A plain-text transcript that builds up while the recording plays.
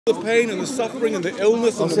The pain and the suffering and the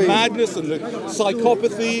illness and the madness and the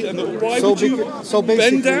psychopathy and why would you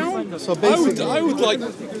bend down? I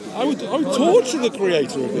would torture the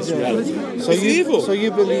creator of this reality. It's evil. So you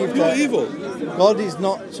believe that evil. God is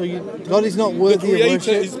not. God is not worthy of worship. The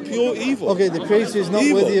creator is pure evil. Okay, the creator is not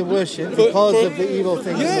worthy of worship because of the evil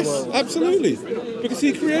things in the world. Yes, absolutely. Because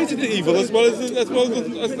he created the evil as well as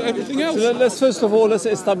everything else. So let's first of all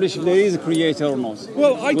establish if there is a creator or not.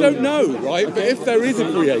 Well, I don't know, right? But if there is a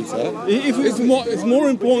creator, it's more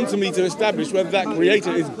important to me to establish whether that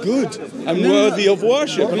creator is good and worthy of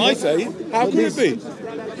worship. And I say, how could it be?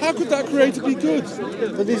 How could that creator be good?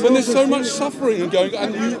 When there's so much suffering and going,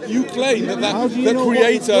 and you claim that the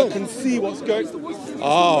creator can see what's going on.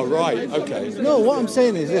 Ah, right, okay. No, what I'm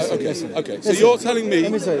saying is, listen. Okay. So you're telling me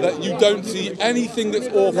that you don't see anything that's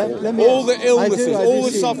awful, all the illnesses, all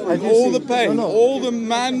the suffering, all the pain, all the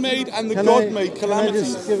man-made and the God-made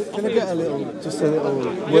calamities. Can I get a little?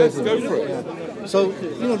 Yes, go for it. Yeah. So,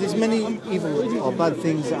 there's many evil or bad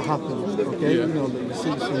things that happen, okay? Yeah. You see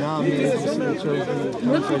tsunami, you see the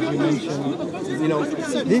children, as you mentioned.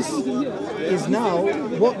 This is now,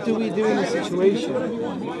 what do we do in a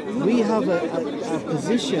situation? We have a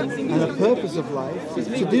position and a purpose of life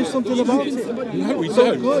to do something about it. No, we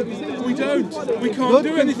don't. We don't. We can't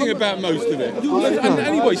do anything about most of it. And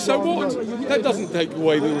anyway, so what? That doesn't take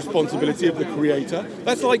away the responsibility of the creator.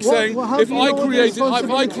 That's like saying, if I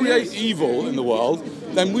create evil in the world,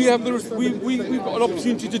 then we've got an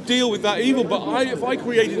opportunity to deal with that evil. But if I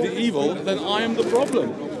created the evil, then I am the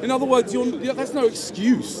problem. In other words, that's no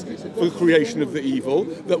excuse for the creation of the evil,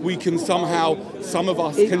 that we can somehow, some of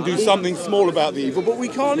us can do something small about the evil, but we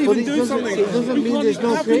can't even do something. It doesn't mean there's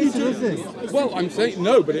no creator, does it? Well, I'm saying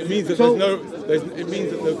no, but it means that it means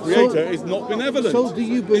that the creator is not benevolent. So do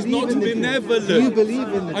you believe it's not in the benevolent. Do you believe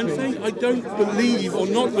in the I'm creator? saying I don't believe or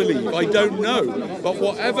not believe. I don't know. But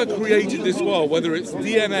whatever created this world, whether it's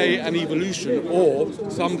DNA and evolution or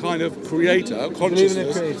some kind of creator,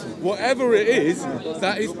 consciousness, whatever it is,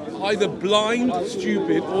 that is either blind,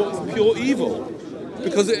 stupid, or pure evil.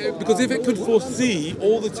 Because if it could foresee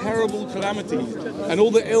all the terrible calamities and all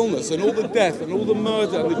the illness and all the death and all the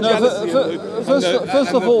murder and the jealousy and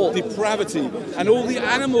the depravity and all the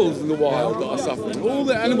animals in the wild that are suffering, all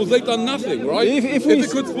the animals, they've done nothing, right? If it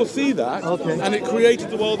could foresee that and it created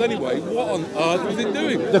the world anyway, what on earth was it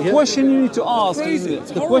doing? The question you need to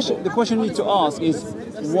ask is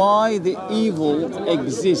why the evil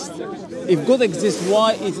exists. If God exists,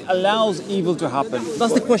 why it allows evil to happen?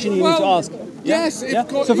 That's the question you need to ask. Yes. God,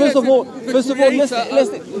 so first of all,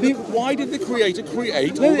 why did the creator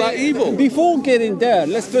create all that evil? Before getting there,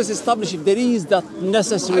 let's first establish if there is that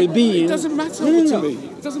necessary being. It doesn't matter to me.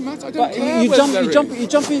 It doesn't matter. I don't care. You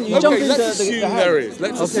jump in. Let's assume there is.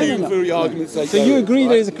 Let's assume for the argument's sake. So you agree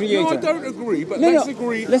there is a creator? No, I don't agree. But let's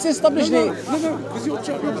agree. Let's establish because you're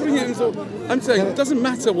putting it in sort of, I'm saying it doesn't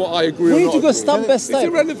matter what I agree or not. We need to go step by step.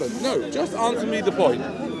 It's irrelevant. No, just answer me the point.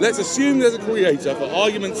 Let's assume there's a creator for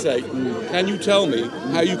argument's sake. Can you tell me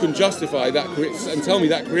how you can justify that and tell me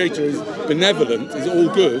that creator is benevolent, is all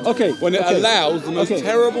good, when it allows the most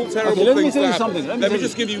terrible things to happen? Let me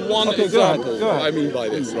just give you one example of what I mean by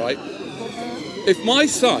this, right? If my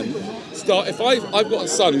son I've got a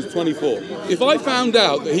son who's 24. If I found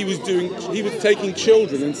out that he was taking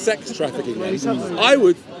children and sex trafficking them,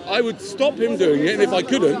 I would stop him doing it, and if I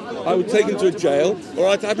couldn't, I would take him to a jail, or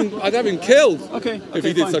I'd have him killed if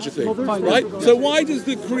he did such a thing, right? So why does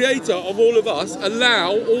the creator of all of us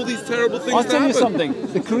allow all these terrible things to happen? I'll tell you something.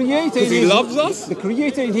 The creator, he loves us. The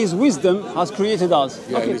creator, in his wisdom, has created us.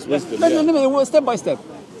 Yeah, in his wisdom. No, step by step.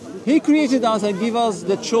 He created us and gave us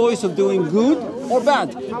the choice of doing good or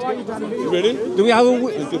bad. Really? Do we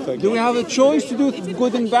have a choice to do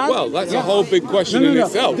good and bad? Well, that's a whole big question in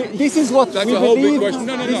itself. This is what we believe. This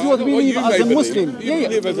is what we believe as a Muslim.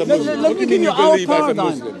 Let me give you our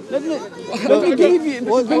paradigm. Let me give you.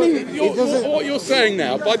 What you're saying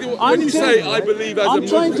now, when you say I believe as a Muslim, I'm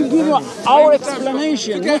trying to give you our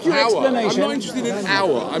explanation, not your explanation. I'm not interested in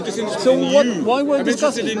our. I'm just interested in you. I'm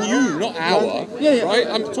interested in you, not our. Right?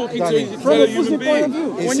 I'm talking to a from fellow a human being.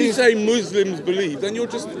 When you say Muslims believe, then you're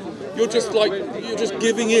just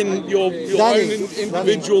giving in your own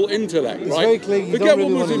individual intellect, right? Forget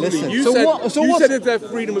what Muslims believe. You said it's their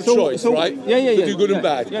freedom of choice, right? To do good and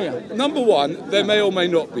bad. Number one, there may or may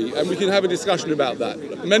not be, and we can have a discussion about that.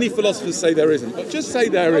 Many philosophers say there isn't, but just say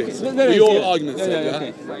there is. For your argument's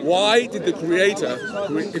sake, why did the creator?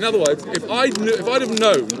 In other words, if I'd have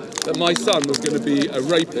known that my son was going to be a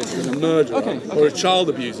rapist and a murderer or a child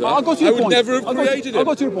abuser, I would never have created him. I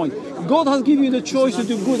got your point. God has given you the choice to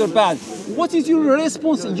do good or bad. What is your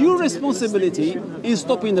responsibility in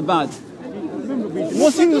stopping the bad?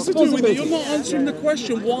 What's your responsibility? You're not answering the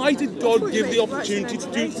question. Why did God give the opportunity to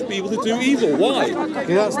people to do evil? Why?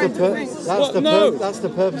 Okay, that's the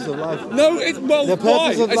purpose of life. No, the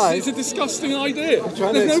purpose of life. It's a disgusting idea.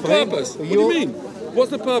 There's no purpose. What do you mean? What's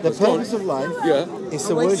the purpose? The purpose of life is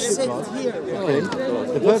to worship God. Okay.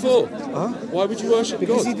 The purpose, what for? Why would you worship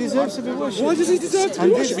because God? He deserves to be worshipped. Why does He deserve to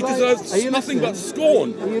be worshipped? He deserves nothing but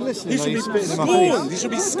scorn. Are you listening? He should be scorned. He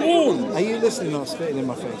should be scorned. Are you listening or spitting in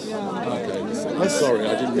my face? Okay, listen. Sorry,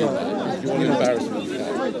 I didn't mean that. If you want to embarrass me, you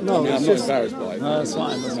can. No, I'm not embarrassed by it. No, that's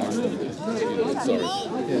fine. Sorry.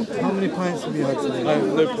 Yeah. How many pints have you had today?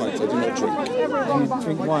 No pints. I do not drink. You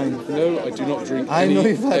drink wine? No, I do not drink. I know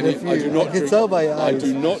you've had a few. I do not I drink. can tell by your eyes. I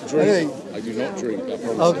do not drink. I do not drink. I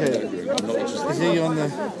promise. Okay. I don't drink. I'm not interested. Is you on the?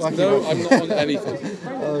 No, I'm not on anything.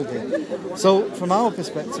 Okay. So from our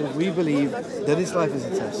perspective, we believe that this life is a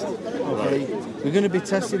test. Okay. We're going to be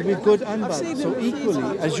tested with good and bad. So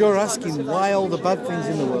equally, as you're asking why all the bad things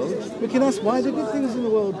in the world, we can ask why the good things in the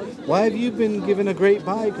world. Why have you been given a great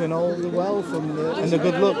bike and all the wealth and the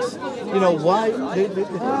good looks? You know why? Yeah,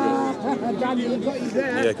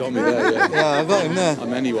 got me there. Yeah. Yeah, I got him there.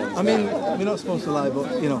 I'm anyone's. I mean, we're not supposed to lie,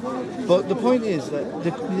 but you know. But the point is that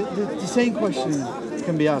the same question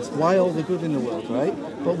can be asked: why all the good in the world, right?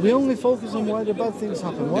 But we only focus on why the bad things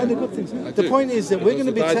happen. Why the good things? The point is that we're going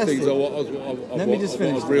to be tested. Things are Let me just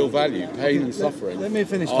finish. Of real value, pain and suffering. Let me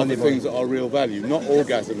finish. Are the things that are real value, not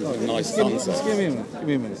orgasms and nice sunsets. Just give me a minute. Give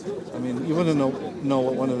me a minute. I mean, you wouldn't know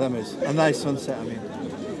what one of them is. A nice sunset. I mean,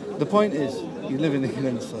 the point is, you live in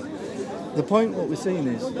England, so. The point, what we're saying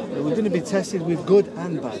is that we're going to be tested with good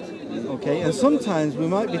and bad, okay? And sometimes we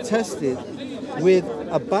might be tested with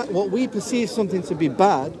what we perceive something to be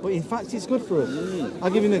bad, but in fact it's good for us. I'll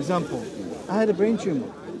give you an example. I had a brain tumor,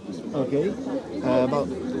 okay, about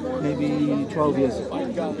maybe 12 years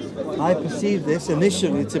ago. I perceived this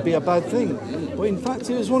initially to be a bad thing, but in fact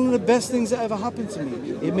it was one of the best things that ever happened to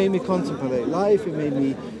me. It made me contemplate life, it made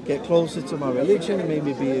me get closer to my religion, it made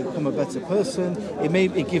me become a better person,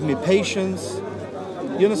 it gave me patience.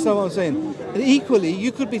 You understand what I'm saying? And equally,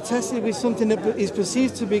 you could be tested with something that is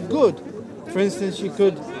perceived to be good. For instance, you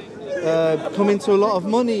could come into a lot of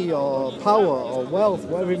money or power or wealth,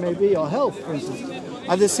 whatever it may be, or health, for instance.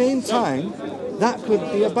 At the same time, that could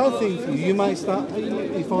be a bad thing for you. You might start,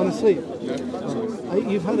 you fall asleep.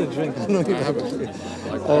 You've had a drink. I know you haven't.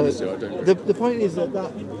 I promise you, I don't drink. The point is that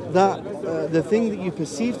the thing that you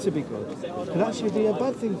perceive to be good could actually be a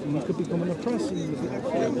bad thing for you. You could become an oppressor.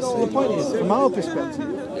 The point is, from our perspective,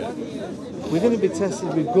 we're going to be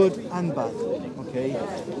tested with good and bad. Okay.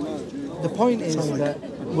 The point is that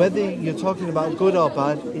whether you're talking about good or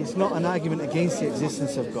bad, it's not an argument against the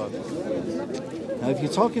existence of God. Now, if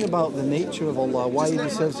you're talking about the nature of Allah, why He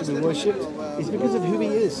deserves to be worshipped, it's because of who He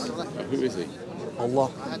is. Who is He?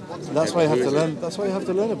 Allah. That's why you have to learn. That's why you have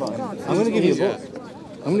to learn about Him. I'm going to give you a book.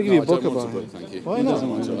 I'm going to give you a book about Him. Thank you. Why not? I don't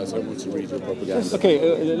want to read your propaganda. Okay,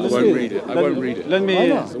 I won't read it. I won't read it. Let me.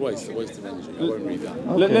 It's a waste of energy. I won't read that.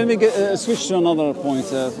 Okay. Let me switch to another point.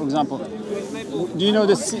 For example, do you know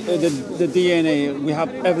the DNA? We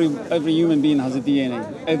have every human being has a DNA.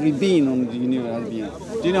 Every being on the universe has a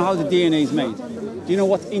DNA. Do you know how the DNA is made? Do you know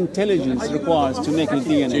what intelligence requires to make a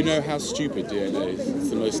DNA? Do you know how stupid DNA is? It's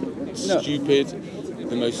the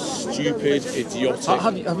most stupid, idiotic.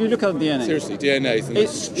 Have you looked at DNA? Seriously, DNA is the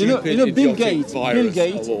most stupid, Bill idiotic Gates. virus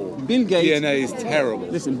of all. Bill Gates. DNA is terrible.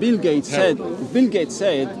 Listen, Bill Gates said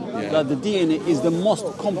that the DNA is the most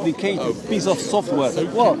complicated piece of software.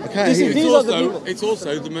 It's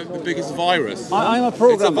also the biggest virus. I'm a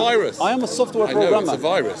programmer. It's a virus. I am a software I know, programmer. it's a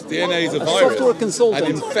virus. DNA is a virus. Software consultant.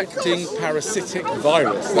 An infecting parasitic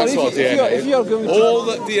virus. That's what DNA is. All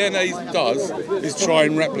that DNA does is try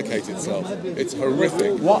and replicate itself. It's horrific.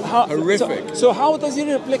 Horrific. So how does it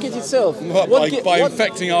replicate itself? By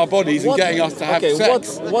infecting our bodies and getting us to have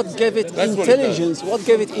sex. What gave it intelligence? What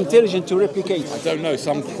gave it intelligence to replicate? I don't know.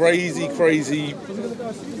 Some crazy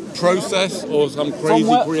process or some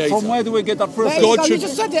crazy creator. From where do we get that process?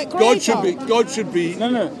 God should be.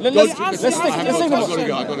 No. Let's think.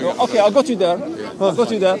 I've got to go. Okay, I got you there. I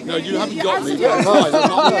got you there. No, you haven't got me. I'm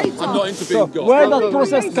not into being God. Where that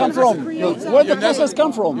process come from? Where the process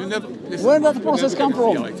come from? Where that process come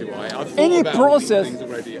from? Any process.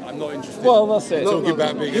 I'm not interested. Well, that's it.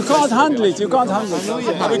 You can't handle it.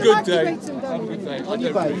 Have a good day. On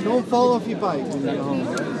your bike. Don't fall off your bike when you get home.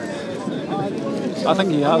 I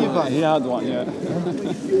think he had one, yeah.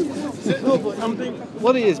 No, but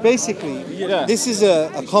what it is, basically, this is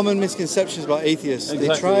a common misconception about atheists. They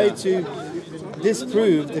try to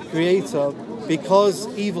disprove the Creator because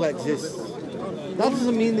evil exists. that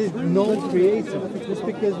doesn't mean there's no creator. Just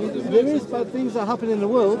because there is bad things that happen in the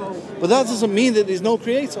world, but that doesn't mean that there's no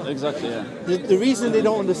creator. Exactly, yeah. The reason they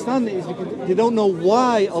don't understand it is because they don't know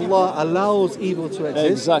why Allah allows evil to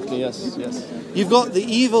exist. Exactly, yes, yes. You've got the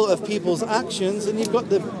evil of people's actions, and you've got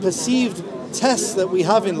the perceived tests that we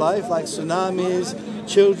have in life, like tsunamis,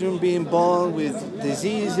 children being born with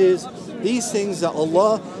diseases. These things that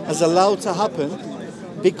Allah has allowed to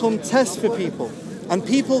happen become tests for people. And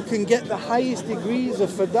people can get the highest degrees of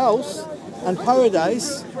firdaus and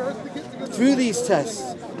paradise through these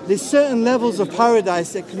tests. There's certain levels of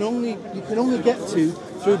paradise that you can only get to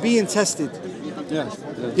through being tested. Yes.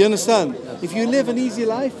 Do you understand? If you live an easy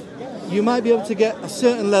life, you might be able to get a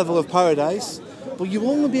certain level of paradise, but you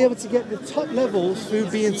won't be able to get the top levels through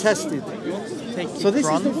being tested. So this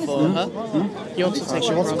is the for her. You want to take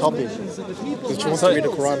She wants a copy. Because she wants to read the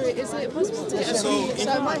Quran. So is it possible to get a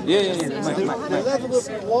the level of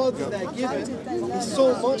rewards that they're given is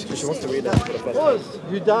so much. She wants to read it for the first time. Us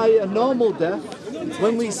who die a normal death,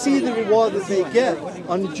 when we see the reward that they get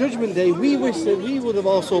on the judgment day, we wish that we would have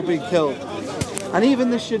also been killed. And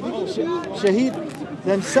even the shaheed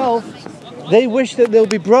themselves, they wish that they'll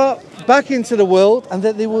be brought back into the world and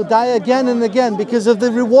that they will die again and again because of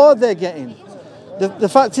the reward they're getting. The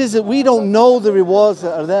fact is that we don't know the rewards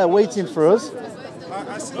that are there waiting for us.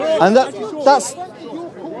 And that's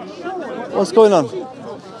what's going on.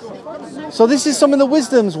 So this is some of the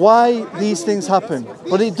wisdoms why these things happen.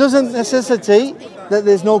 But it doesn't necessitate that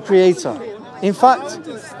there's no creator. In fact,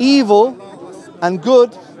 evil and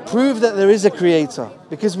good prove that there is a creator.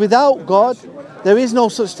 Because without God, there is no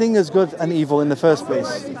such thing as good and evil in the first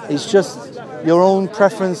place. It's just your own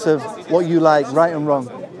preference of what you like, right and wrong.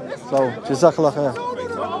 So, Jazakallah khair.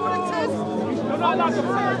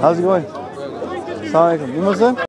 How's it going? Assalamu alaikum. You Muslim?